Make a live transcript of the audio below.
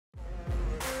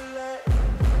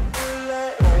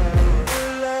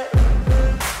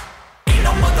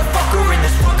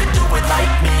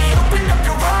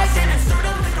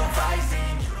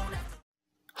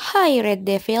Hi Red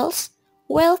Devils,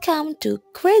 welcome to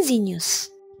Crazy News.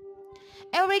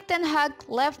 Erik Ten Hag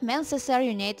left Manchester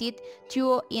United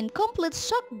duo in complete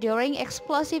shock during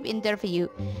explosive interview.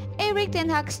 Erik Ten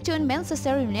Hag stunned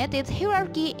Manchester United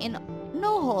hierarchy in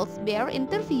no-holds-barred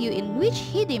interview in which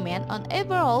he demanded an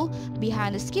overhaul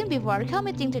behind the scenes before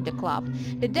committing to the club.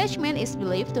 The Dutchman is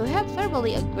believed to have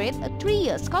verbally agreed a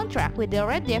 3-year contract with the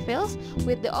Red Devils,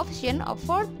 with the option of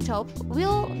fourth top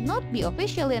will not be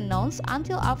officially announced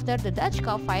until after the Dutch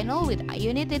Cup final, with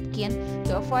United keen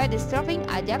to avoid disturbing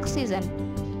Ajax season.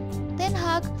 Ten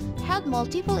Hag had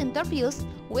multiple interviews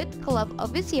with club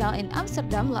officials in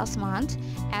Amsterdam last month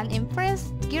and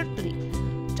impressed greatly,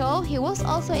 though he was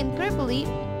also incredibly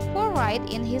forthright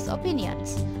in his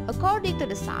opinions. According to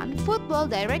The Sun, football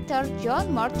director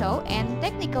John Murtough and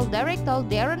technical director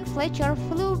Darren Fletcher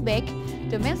flew back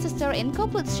to Manchester in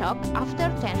complete shock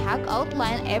after Ten Hag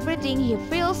outlined everything he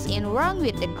feels is wrong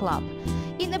with the club.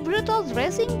 In a brutal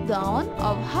dressing down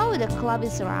of how the club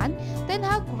is run, Ten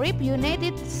Hag ripped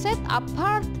United set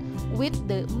apart with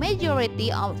the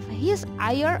majority of his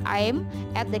ire aimed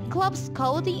at the club's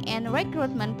scouting and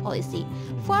recruitment policy.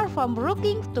 Far from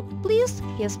looking to please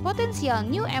his potential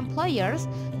new employers,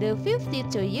 the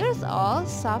 52-year-old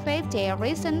saved their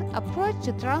recent approach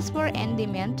to transfer and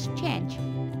demand change.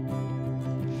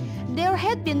 There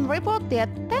had been reports that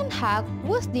Ten Hag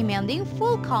was demanding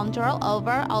full control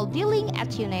over all dealing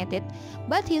at United,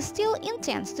 but he still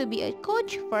intends to be a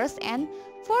coach first and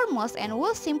foremost and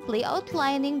was simply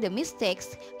outlining the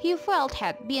mistakes he felt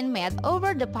had been made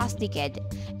over the past decade,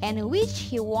 and which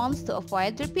he wants to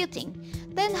avoid repeating.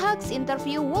 Ten Hag's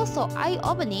interview was so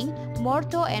eye-opening,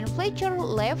 Murtough and Fletcher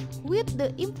left with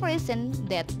the impression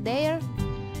that they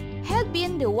had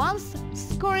been the ones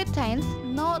scrutinized,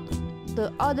 not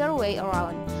the other way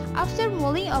around. After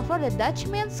mulling over the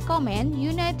Dutchman's comment,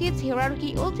 United's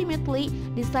hierarchy ultimately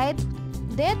decided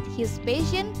that his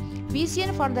patient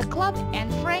vision for the club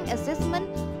and frank assessment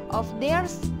of their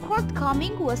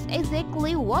shortcomings was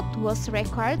exactly what was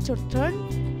required to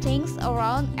turn things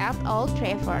around at Old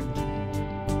Trafford.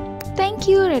 Thank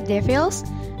you Red Devils.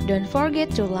 Don't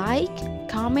forget to like,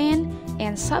 comment,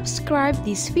 and subscribe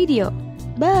this video.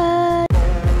 Bye!